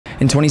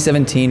In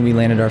 2017, we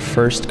landed our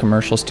first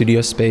commercial studio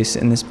space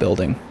in this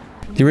building.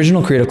 The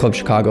original Creative Club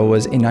Chicago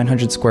was a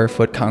 900 square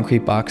foot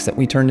concrete box that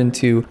we turned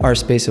into our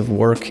space of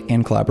work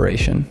and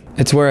collaboration.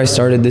 It's where I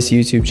started this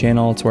YouTube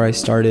channel. It's where I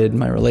started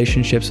my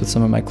relationships with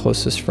some of my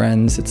closest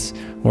friends. It's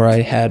where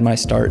I had my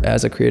start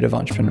as a creative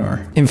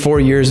entrepreneur. In 4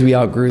 years, we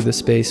outgrew the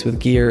space with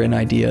gear and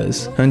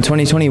ideas. In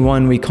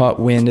 2021, we caught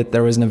wind that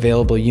there was an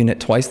available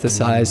unit twice the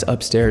size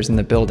upstairs in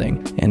the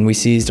building, and we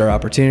seized our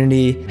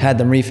opportunity, had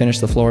them refinish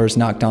the floors,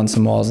 knock down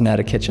some walls, and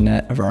add a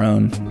kitchenette of our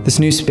own. This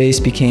new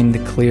space became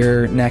the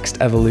clear next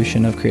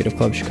evolution of Creative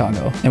Club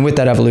Chicago. And with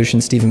that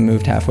evolution, Steven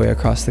moved halfway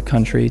across the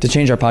country to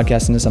change our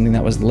podcast into something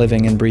that was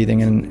living and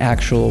breathing and an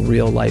actual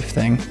real life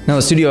thing. Now,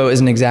 the studio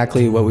isn't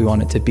exactly what we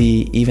want it to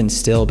be, even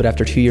still, but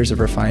after 2 years of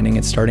refining,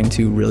 it's starting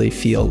to really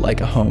feel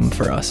like a home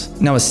for us.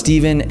 Now, with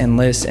Steven and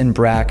Liz and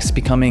Brax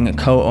becoming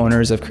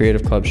co-owners of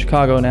Creative Club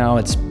Chicago now,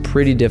 it's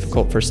pretty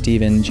difficult for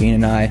Steven, Gene,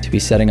 and I to be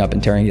setting up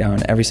and tearing down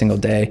every single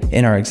day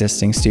in our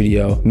existing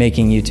studio,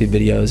 making YouTube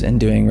videos and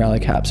doing Rally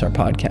Caps, our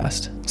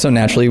podcast. So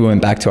naturally, we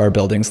went back to our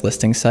building's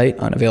listing site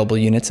on available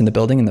units in the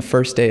building, and the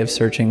first day of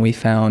searching, we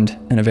found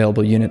an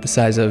available unit the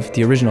size of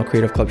the original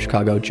Creative Club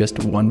Chicago,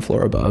 just 1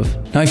 floor above.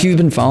 Now, if you've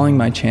been following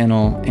my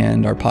channel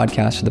and our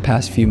podcast for the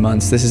past few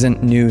months, this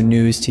isn't new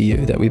news to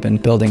you that we've been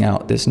building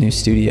out this new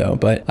studio,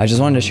 but I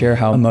just wanted to share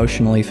how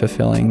emotionally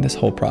fulfilling this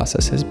whole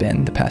process has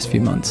been the past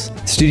few months.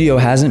 The studio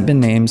hasn't been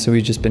named, so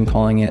we've just been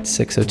calling it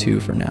 602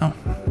 for now.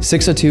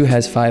 602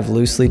 has 5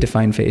 loosely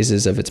defined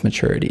phases of its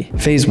maturity.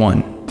 Phase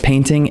 1,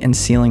 painting and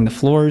sealing the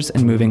floors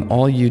and moving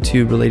all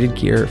YouTube related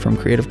gear from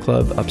Creative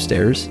Club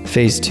upstairs.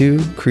 Phase 2,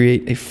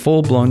 create a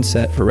full-blown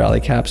set for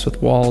Rally Caps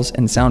with walls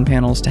and sound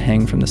panels to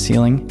hang from the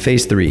ceiling.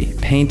 Phase 3,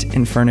 paint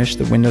and furnish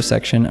the window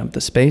section of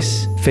the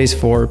space. Phase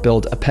 4,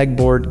 build a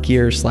pegboard,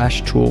 gear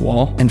 / tool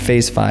wall. And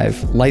Phase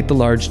 5, light the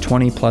large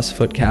 20+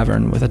 foot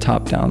cavern with a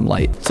top-down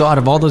light. So out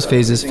of all those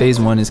phases, Phase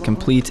 1 is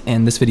complete,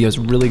 and this video is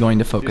really going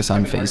to focus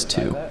on Phase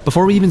 2.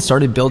 Before we even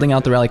started building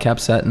out the Rally Cap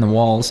set and the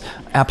walls,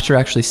 Aperture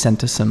actually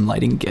sent us some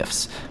lighting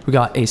gifts. We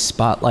got a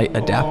spotlight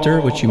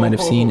adapter, which you might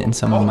have seen in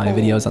some of my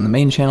videos on the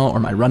main channel or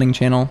my running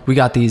channel. We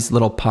got these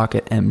little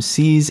pocket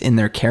MCs in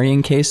their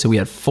carrying case, so we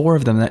had 4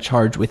 of them that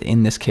charge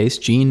within this case.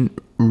 Gene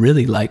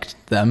really liked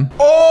them.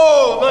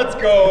 Oh, let's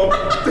go.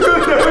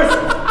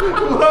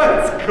 Dude,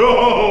 let's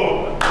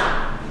go.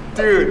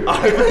 Dude,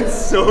 I've been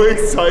so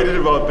excited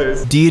about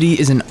this. Deity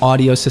is an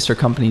audio sister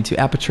company to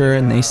Aperture,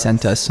 and they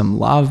sent us some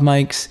lav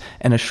mics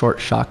and a short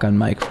shotgun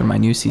mic for my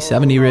new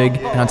C70 rig.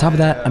 And on top of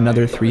that,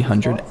 another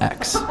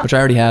 300X, which I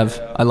already have,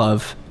 I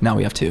love, now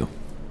we have 2.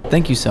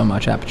 Thank you so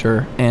much,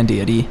 Aperture and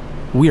Deity.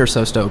 We are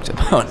so stoked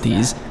about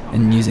these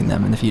and using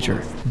them in the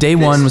future. Day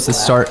 1 was the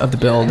start of the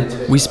build.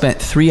 We spent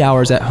 3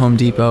 hours at Home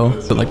Depot,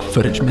 but like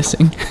footage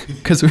missing,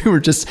 because we were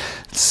just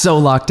so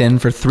locked in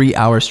for 3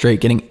 hours straight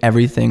getting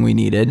everything we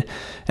needed.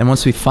 And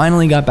once we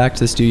finally got back to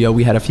the studio,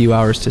 we had a few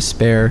hours to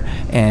spare,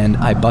 and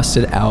I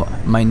busted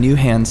out my new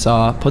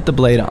handsaw, put the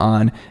blade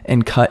on,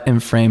 and cut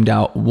and framed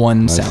out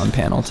one sound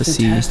panel to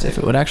see if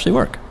it would actually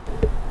work.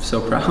 So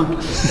proud.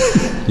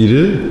 You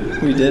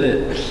did? We did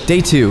it.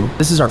 Day 2.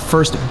 This is our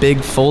first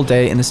big full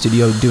day in the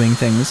studio doing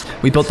things.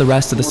 We built the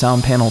rest of the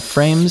sound panel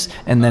frames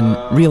and then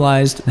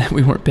realized that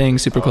we weren't paying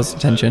super close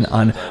attention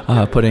on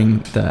putting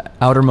the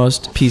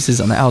outermost pieces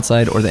on the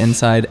outside or the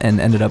inside, and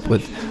ended up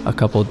with a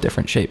couple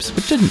different shapes,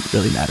 which didn't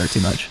really matter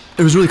too much.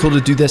 It was really cool to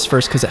do this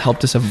first because it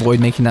helped us avoid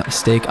making that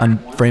mistake on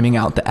framing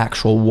out the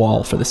actual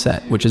wall for the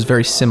set, which is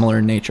very similar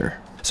in nature.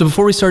 So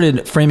before we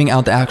started framing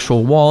out the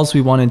actual walls,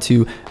 we wanted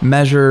to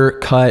measure,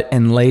 cut,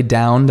 and lay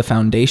down the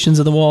foundations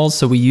of the walls.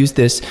 So we used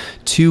this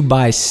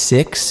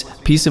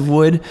 2x6 piece of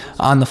wood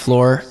on the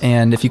floor.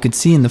 And if you could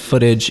see in the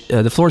footage,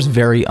 the floor is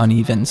very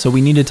uneven. So we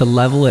needed to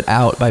level it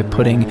out by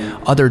putting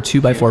other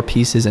 2x4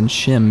 pieces and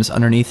shims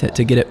underneath it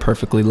to get it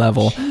perfectly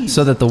level,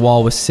 so that the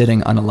wall was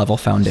sitting on a level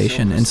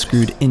foundation and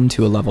screwed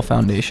into a level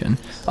foundation.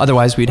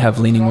 Otherwise, we'd have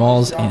leaning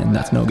walls, and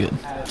that's no good.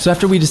 So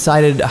after we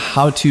decided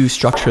how to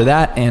structure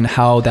that and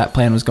how that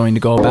plan was going to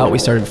go about, we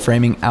started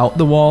framing out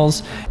the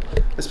walls.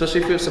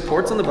 Especially if you have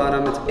supports on the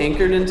bottom, it's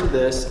anchored into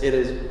this. It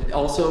is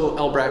also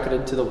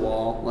L-bracketed to the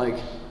wall. Like,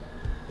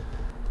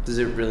 does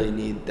it really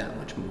need that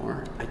much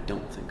more? I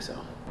don't think so.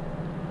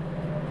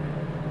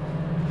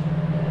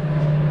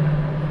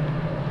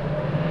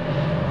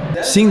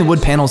 Seeing the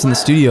wood panels in the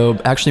studio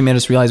actually made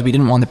us realize we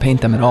didn't want to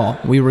paint them at all.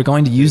 We were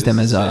going to use them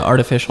as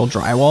artificial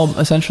drywall,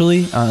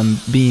 essentially,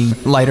 being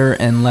lighter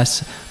and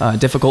less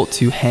difficult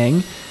to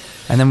hang.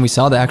 And then we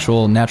saw the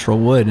actual natural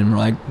wood and we're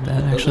like,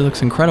 that actually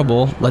looks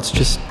incredible. Let's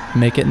just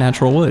make it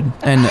natural wood.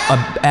 And an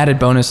added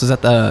bonus is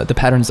that the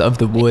patterns of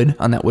the wood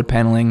on that wood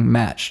paneling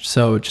matched.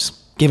 So it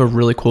just gave a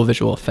really cool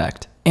visual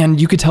effect.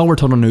 And you could tell we're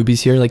total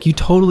newbies here. Like, you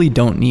totally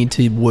don't need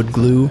to wood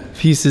glue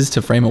pieces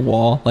to frame a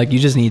wall. Like, you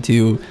just need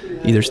to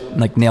either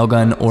like nail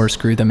gun or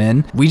screw them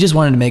in. We just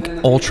wanted to make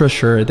ultra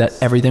sure that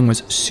everything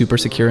was super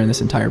secure in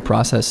this entire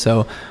process.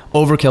 So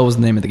overkill was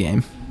the name of the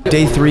game.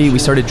 Day 3, we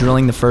started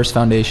drilling the first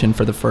foundation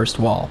for the first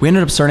wall. We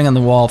ended up starting on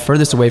the wall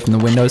furthest away from the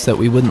windows so that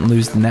we wouldn't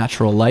lose the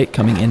natural light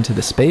coming into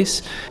the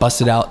space.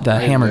 Busted out the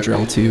hammer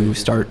drill to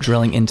start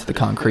drilling into the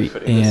concrete,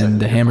 and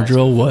the hammer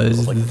drill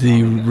was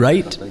the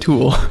right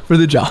tool for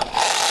the job.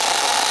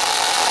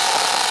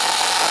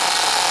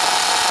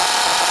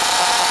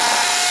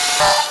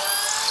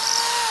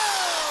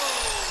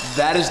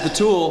 That is the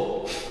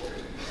tool.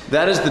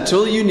 That is the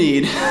tool you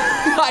need.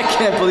 I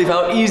can't believe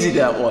how easy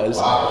that was.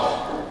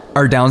 Wow.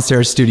 Our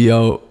downstairs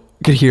studio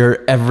could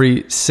hear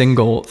every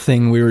single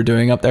thing we were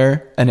doing up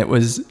there, and it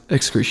was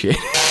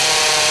excruciating.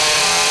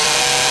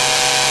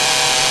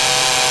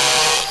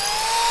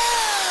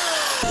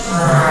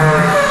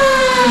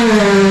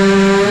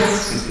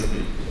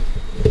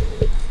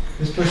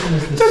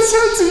 That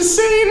sounds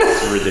insane.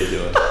 It's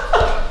ridiculous.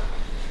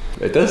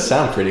 It does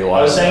sound pretty wild.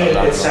 I was saying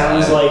it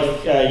sounds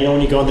like, you know,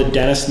 when you go to the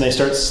dentist and they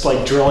start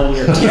like drilling in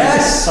your teeth.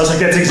 Yes! I was like,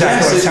 that's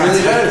exactly what it sounds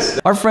really like.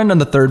 does. Our friend on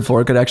the 3rd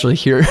floor could actually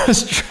hear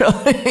us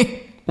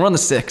drilling. We're on the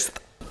 6th.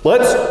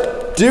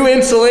 Let's do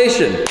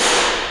insulation.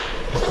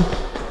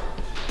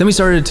 Then we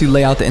started to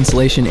lay out the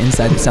insulation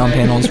inside the sound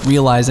panels,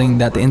 realizing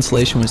that the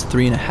insulation was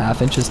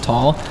 3.5 inches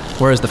tall,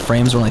 whereas the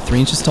frames were only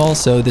 3 inches tall.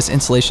 So this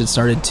insulation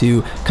started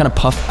to kind of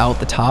puff out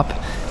the top.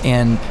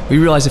 And we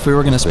realized if we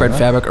were going to spread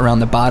fabric around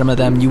the bottom of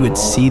them, you would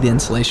see the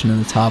insulation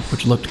in the top,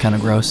 which looked kind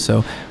of gross.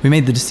 So we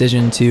made the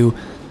decision to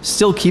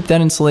still keep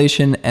that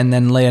insulation and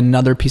then lay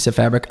another piece of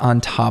fabric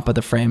on top of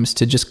the frames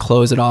to just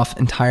close it off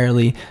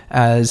entirely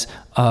as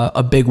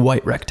a big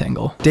white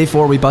rectangle. Day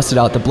 4, we busted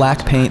out the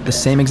black paint, the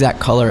same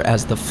exact color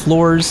as the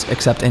floors,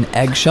 except an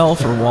eggshell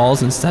for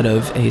walls instead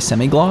of a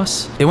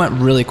semi-gloss. It went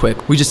really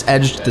quick. We just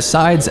edged the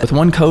sides with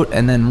 1 coat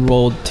and then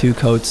rolled 2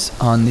 coats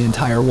on the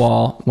entire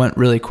wall. Went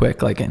really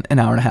quick, like an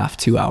hour and a half,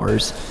 2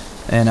 hours.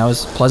 And I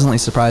was pleasantly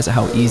surprised at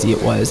how easy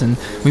it was. And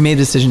we made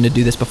the decision to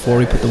do this before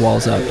we put the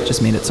walls up. It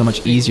just made it so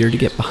much easier to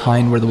get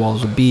behind where the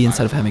walls would be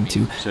instead of having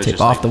to tape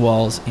off the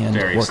walls and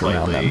work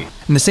around them.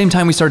 In the same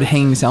time, we started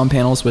hanging sound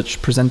panels,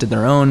 which presented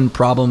their own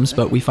problems,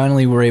 but we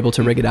finally were able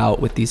to rig it out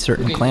with these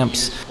certain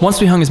clamps.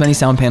 Once we hung as many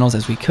sound panels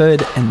as we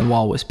could and the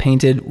wall was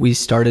painted, we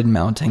started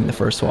mounting the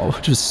first wall,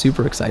 which was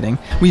super exciting.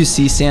 We used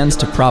C-stands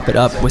to prop it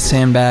up with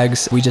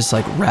sandbags. We just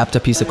like wrapped a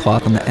piece of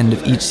cloth on the end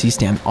of each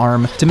C-stand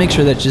arm to make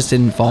sure that it just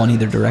didn't fall in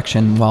either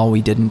direction while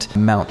we didn't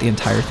mount the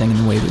entire thing in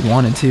the way we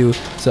wanted to.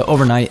 So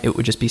overnight, it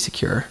would just be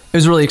secure. It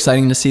was really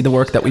exciting to see the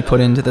work that we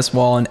put into this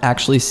wall and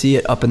actually see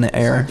it up in the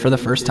air for the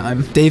first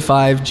time. Day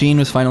 5,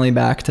 Gene was finally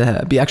back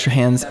to be extra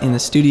hands in the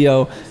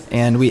studio,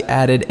 and we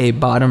added a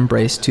bottom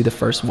brace to the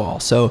first wall.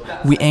 So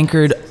we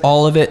anchored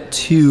all of it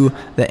to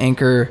the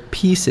anchor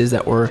pieces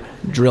that were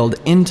drilled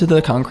into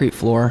the concrete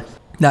floor.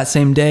 That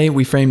same day,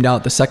 we framed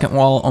out the second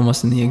wall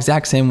almost in the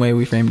exact same way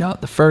we framed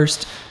out the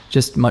first,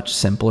 just much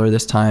simpler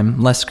this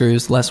time. Less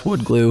screws, less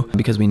wood glue,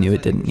 because we knew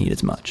it didn't need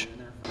as much.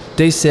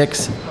 Day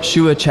 6,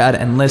 Shua, Chad,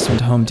 and Liz went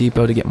to Home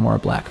Depot to get more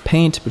black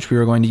paint, which we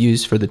were going to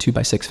use for the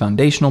 2x6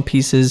 foundational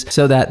pieces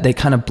so that they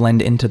kind of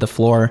blend into the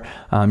floor.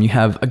 You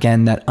have,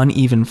 again, that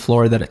uneven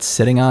floor that it's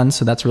sitting on,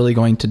 so that's really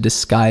going to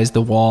disguise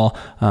the wall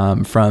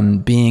from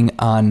being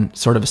on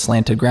sort of a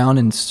slanted ground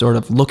and sort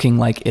of looking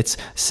like it's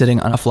sitting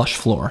on a flush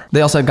floor.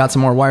 They also got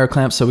some more wire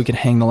clamps so we could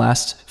hang the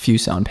last few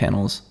sound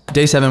panels.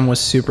 Day 7 was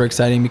super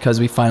exciting because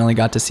we finally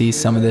got to see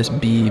some of this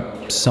be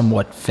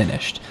somewhat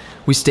finished.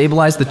 We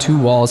stabilized the 2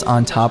 walls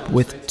on top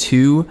with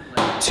 2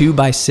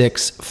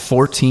 2x6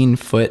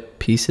 14-foot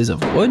pieces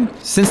of wood.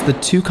 Since the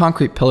 2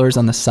 concrete pillars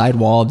on the side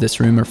wall of this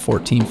room are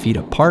 14 feet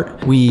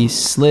apart, we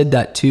slid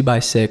that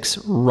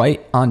 2x6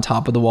 right on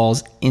top of the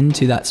walls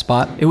into that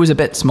spot. It was a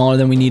bit smaller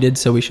than we needed,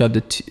 so we shoved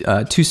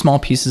 2 small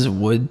pieces of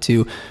wood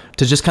to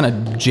just kind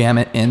of jam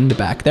it in the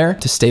back there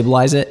to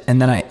stabilize it,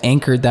 and then I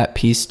anchored that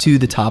piece to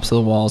the tops of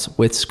the walls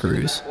with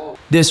screws.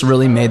 This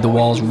really made the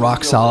walls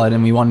rock solid,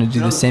 and we wanted to do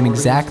the same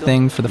exact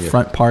thing for the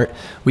front part.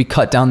 We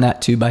cut down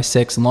that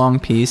 2x6 long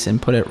piece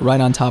and put it right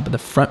on top of the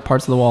front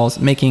parts of the walls,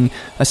 making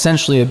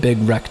essentially a big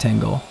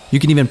rectangle. You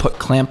can even put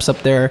clamps up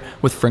there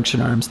with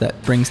friction arms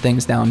that brings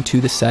things down to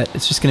the set.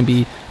 It's just going to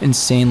be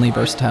insanely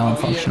versatile and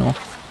functional.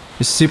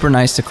 It's super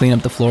nice to clean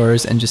up the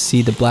floors and just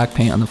see the black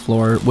paint on the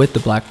floor with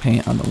the black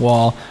paint on the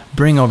wall,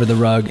 bring over the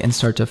rug and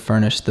start to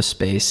furnish the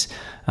space.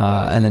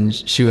 And then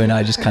Shua and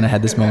I just kind of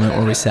had this moment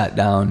where we sat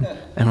down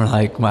and we're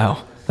like,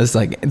 wow,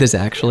 this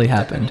actually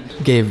happened.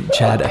 Gave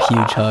Chad a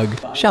huge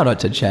hug. Shout out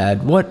to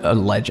Chad. What a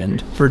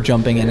legend for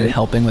jumping in and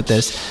helping with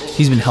this.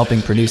 He's been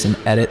helping produce and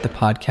edit the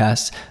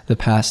podcast the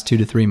past 2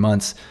 to 3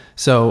 months.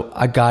 So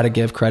I gotta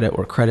give credit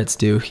where credit's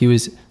due. He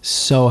was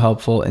so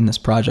helpful in this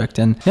project.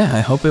 And yeah,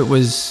 I hope it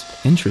was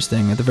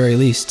interesting at the very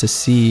least to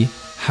see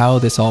how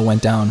this all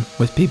went down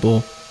with people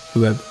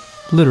who have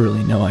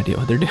literally no idea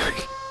what they're doing.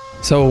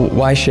 So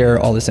why share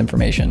all this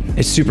information?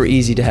 It's super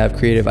easy to have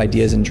creative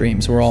ideas and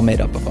dreams. We're all made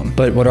up of them.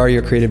 But what are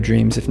your creative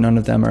dreams if none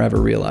of them are ever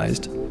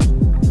realized?